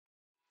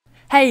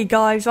Hey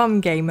guys,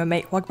 I'm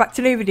GamerMate, welcome back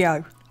to a new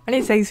video. And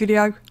in today's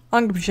video,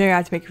 I'm going to be showing you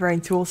how to make your own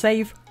tool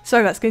save.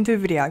 So let's get into the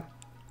video.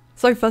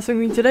 So first thing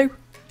we need to do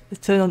is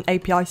turn on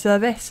API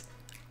service.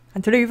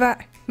 And to do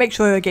that, make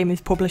sure your game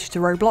is published to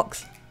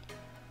ROBLOX.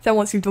 Then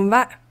once you've done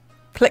that,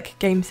 click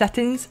game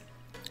settings.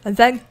 And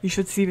then you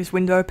should see this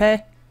window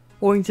appear.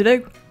 All you need to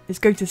do is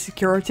go to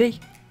security.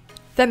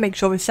 Then make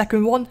sure the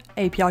second one,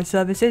 API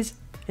services,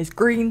 is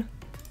green.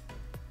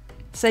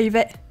 Save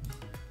it.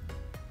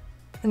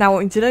 And now what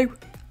you need to do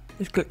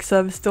is click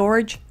server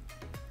storage,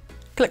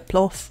 click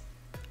plus,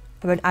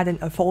 and then add in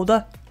a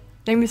folder.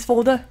 Name this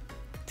folder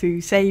to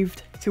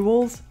saved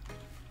tools.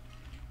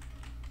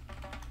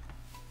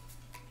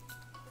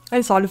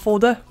 Inside the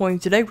folder, what you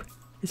need to do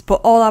is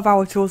put all of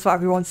our tools that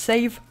everyone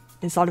save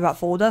inside of that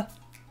folder.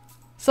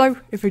 So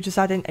if we just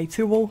add in a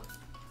tool,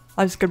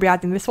 I'm just going to be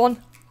adding this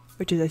one,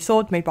 which is a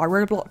sword made by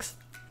ROBLOX.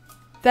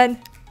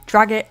 Then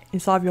drag it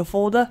inside of your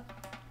folder.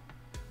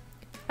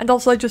 And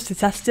also just to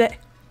test it,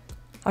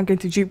 I'm going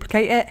to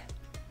duplicate it,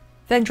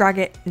 then drag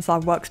it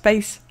inside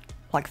workspace,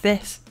 like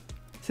this.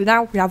 So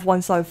now we have one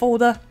inside the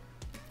folder,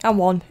 and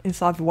one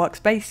inside the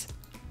workspace,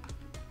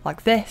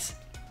 like this.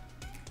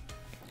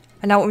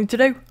 And now what we need to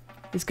do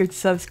is go to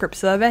server script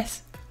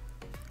service,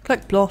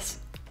 click plus,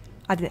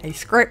 add in a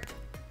script,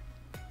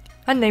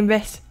 and name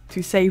this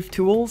to save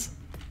tools.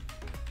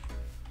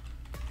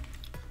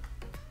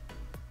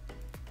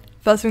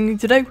 First thing we need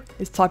to do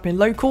is type in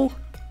local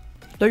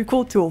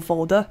tool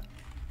folder,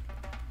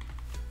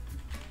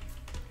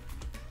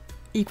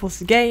 equals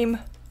to game,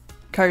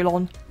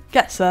 colon,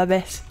 get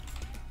service,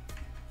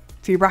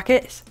 2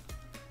 brackets,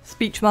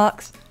 speech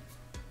marks,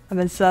 and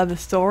then server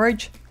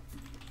storage.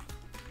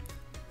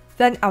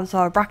 Then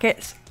outside of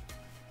brackets,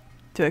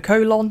 do a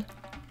colon,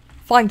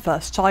 find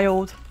first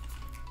child,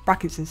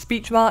 brackets and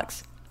speech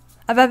marks,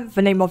 and then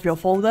the name of your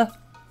folder,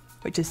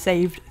 which is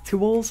saved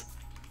tools.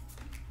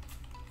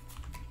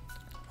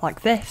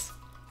 Like this.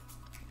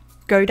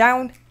 Go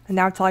down and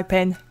now type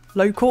in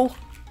local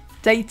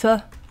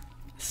data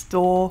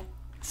store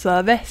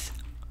service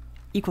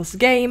equals to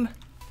game,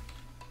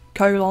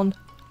 colon,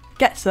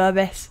 get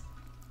service,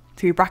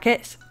 2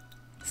 brackets,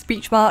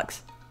 speech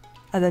marks,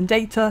 and then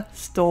data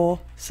store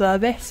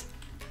service.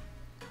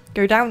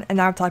 Go down and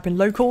now type in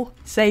local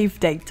save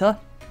data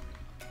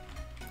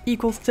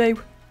equals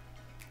to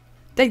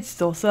data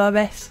store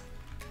service,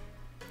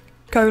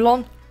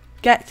 colon,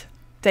 get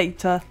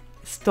data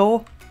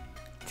store,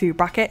 2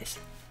 brackets,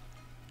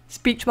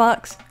 speech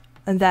marks,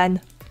 and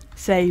then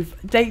save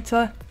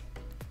data,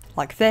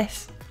 like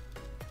this.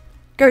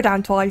 Go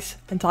down twice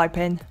and type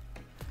in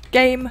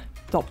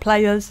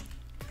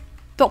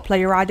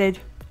game.players.player added,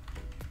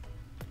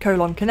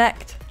 colon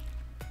connect,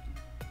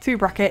 2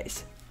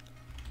 brackets,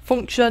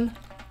 function,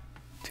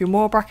 2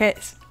 more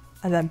brackets,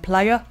 and then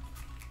player.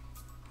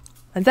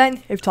 And then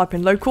if you type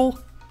in local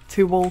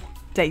tool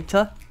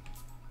data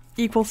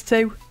equals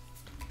to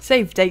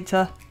save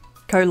data,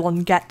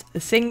 colon get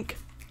async,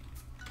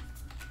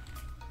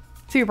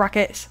 2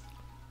 brackets,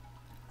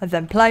 and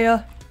then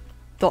player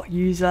dot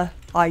user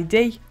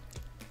ID.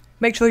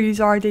 Make sure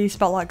user ID is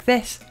spelled like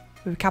this,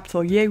 with a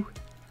capital U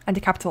and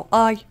a capital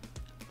I.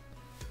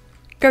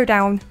 Go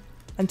down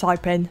and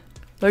type in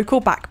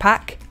local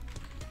backpack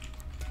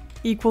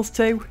equals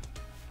to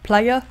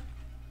player,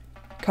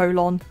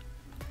 colon,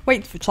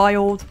 wait for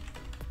child,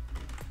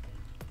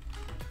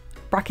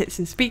 brackets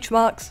and speech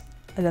marks,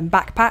 and then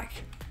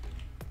backpack.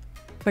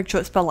 Make sure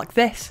it's spelled like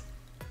this,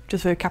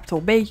 just with a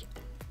capital B.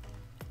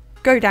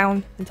 Go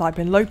down and type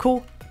in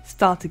local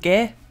starter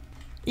gear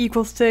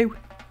equals to,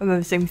 and then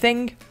the same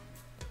thing.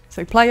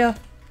 So player,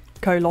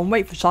 colon,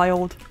 wait for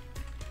child,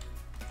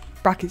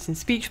 brackets and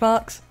speech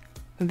marks,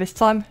 and this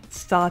time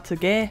starter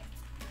gear.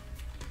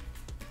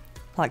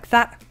 Like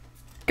that.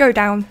 Go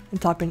down and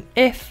type in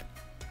if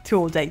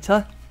tool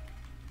data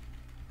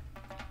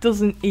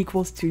doesn't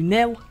equals to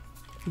nil,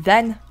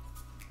 then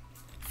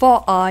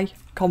for I,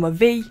 comma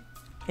v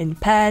in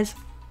pairs,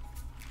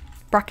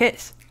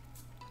 brackets,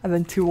 and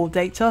then tool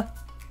data,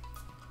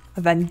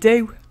 and then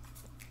do.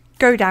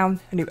 Go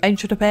down and new end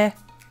should appear.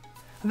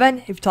 And then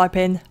if you type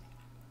in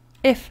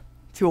if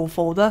tool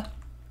folder,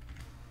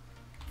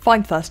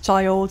 find first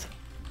child,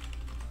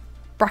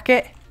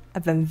 bracket,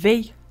 and then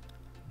v,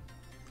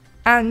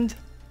 and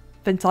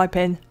then type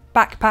in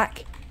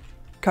backpack,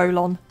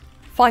 colon,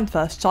 find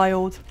first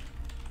child,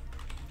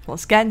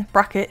 once again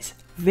brackets,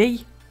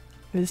 v,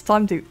 and this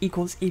time do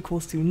equals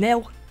to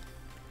nil,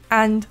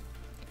 and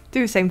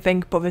do the same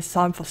thing but this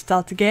time for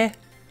starter gear.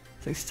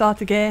 So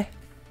starter gear,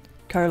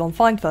 colon,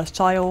 find first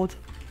child,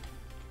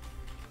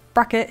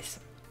 brackets,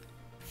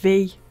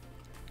 v,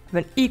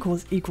 and then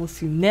equals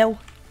to nil,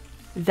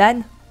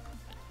 then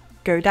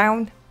go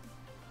down,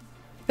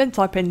 then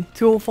type in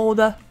tool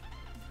folder,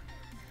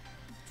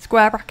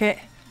 square bracket,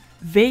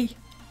 v,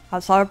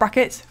 outside of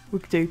brackets we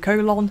could do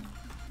colon,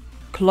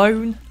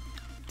 clone,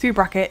 2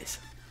 brackets,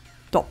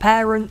 dot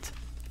parent,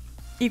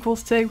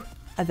 equals to,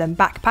 and then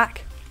backpack.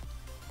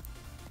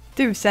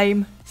 Do the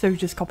same, so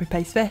just copy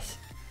paste this,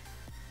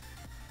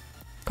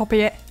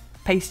 copy it,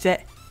 paste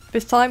it,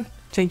 this time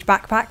change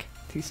backpack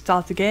to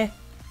starter gear,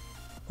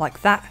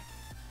 like that.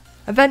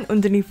 And then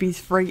underneath these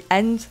three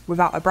ends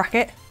without a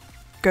bracket,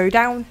 go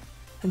down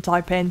and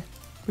type in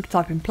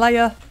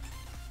player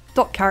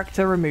dot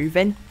character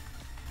removing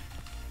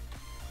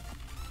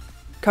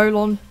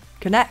colon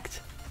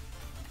connect,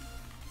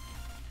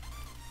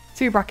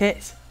 2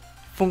 brackets,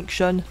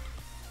 function,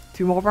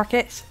 2 more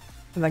brackets,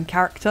 and then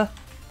character.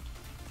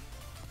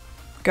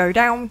 Go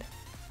down,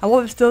 and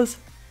what this does,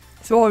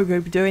 so what we're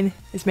going to be doing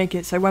is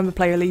making it so when the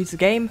player leaves the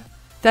game,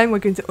 then we're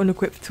going to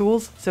unequip the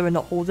tools so we're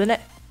not holding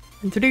it.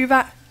 And to do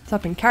that,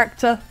 type in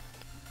character,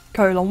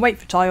 colon wait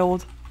for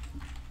child,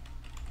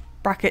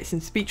 brackets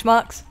and speech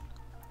marks,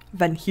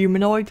 then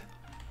humanoid,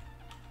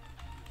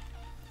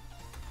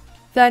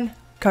 then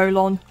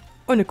colon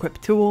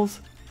unequip tools,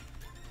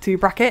 2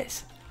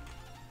 brackets,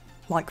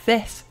 like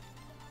this.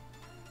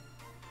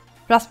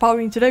 The last part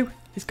we need to do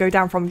is go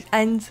down from these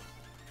ends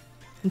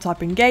and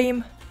type in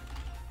game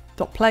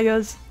dot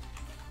players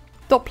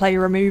dot player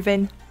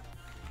removing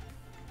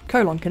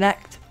colon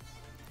connect,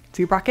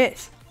 2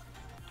 brackets,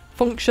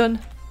 function,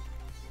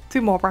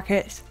 2 more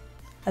brackets,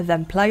 and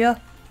then player.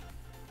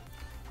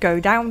 Go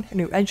down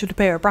and it should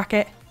appear a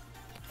bracket,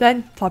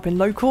 then type in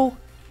local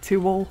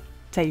tool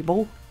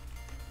table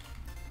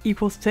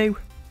equals to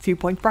 2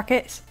 point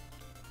brackets,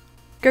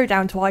 go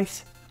down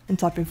twice and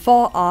type in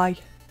for I,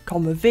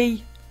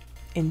 v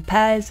in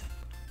pairs,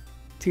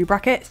 2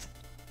 brackets,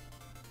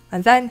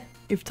 and then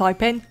if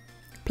type in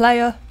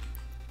player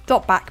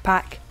dot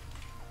backpack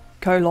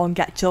colon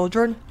get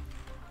children,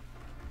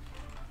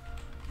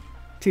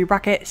 2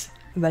 brackets,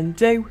 and then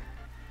do.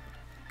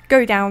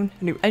 Go down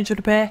and new end should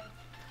appear,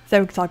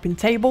 then we can type in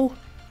table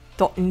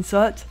dot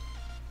insert,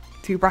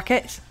 2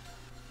 brackets,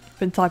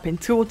 then type in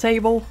tool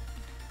table,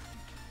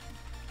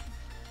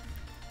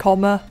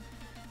 comma,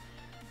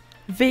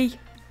 v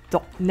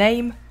dot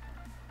name,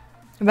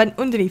 and then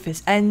underneath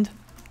this end,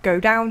 go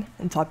down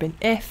and type in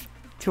if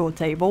tool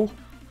table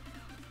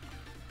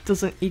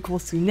doesn't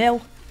equals to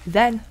nil,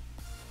 then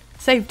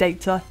save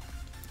data,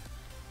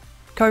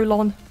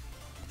 colon,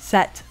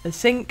 set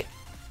async,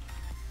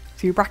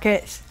 2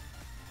 brackets,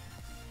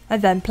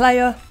 and then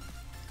player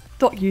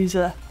dot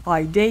user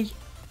ID,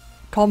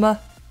 comma,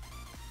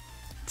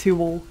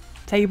 tool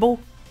table,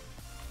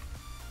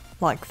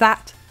 like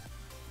that.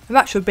 And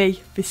that should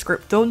be the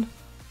script done.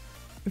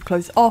 We've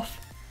closed it off,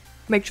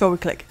 make sure we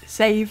click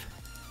save,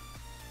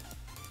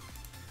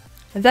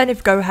 and then if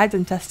we go ahead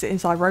and test it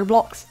inside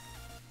ROBLOX,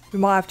 we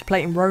might have to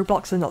play it in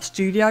ROBLOX and not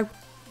Studio,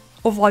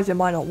 otherwise it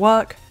might not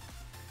work.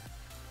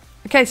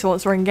 Okay, so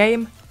once we're in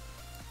game,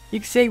 you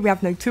can see we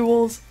have no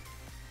tools.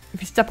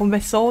 If you step on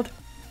this sword,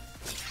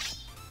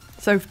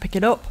 so if you pick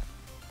it up,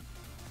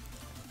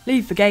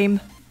 leave the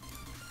game,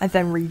 and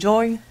then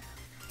rejoin,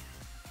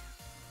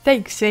 there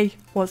you can see,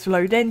 once we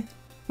load in,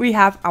 we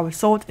have our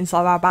sword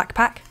inside our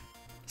backpack.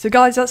 So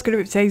guys, that's going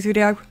to be today's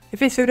video. If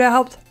this video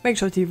helped, make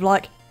sure to leave a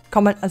like,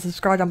 comment and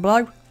subscribe down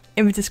below.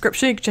 In the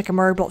description you can check out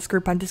my ROBLOX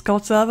group and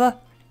Discord server,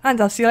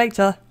 and I'll see you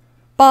later.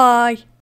 Bye!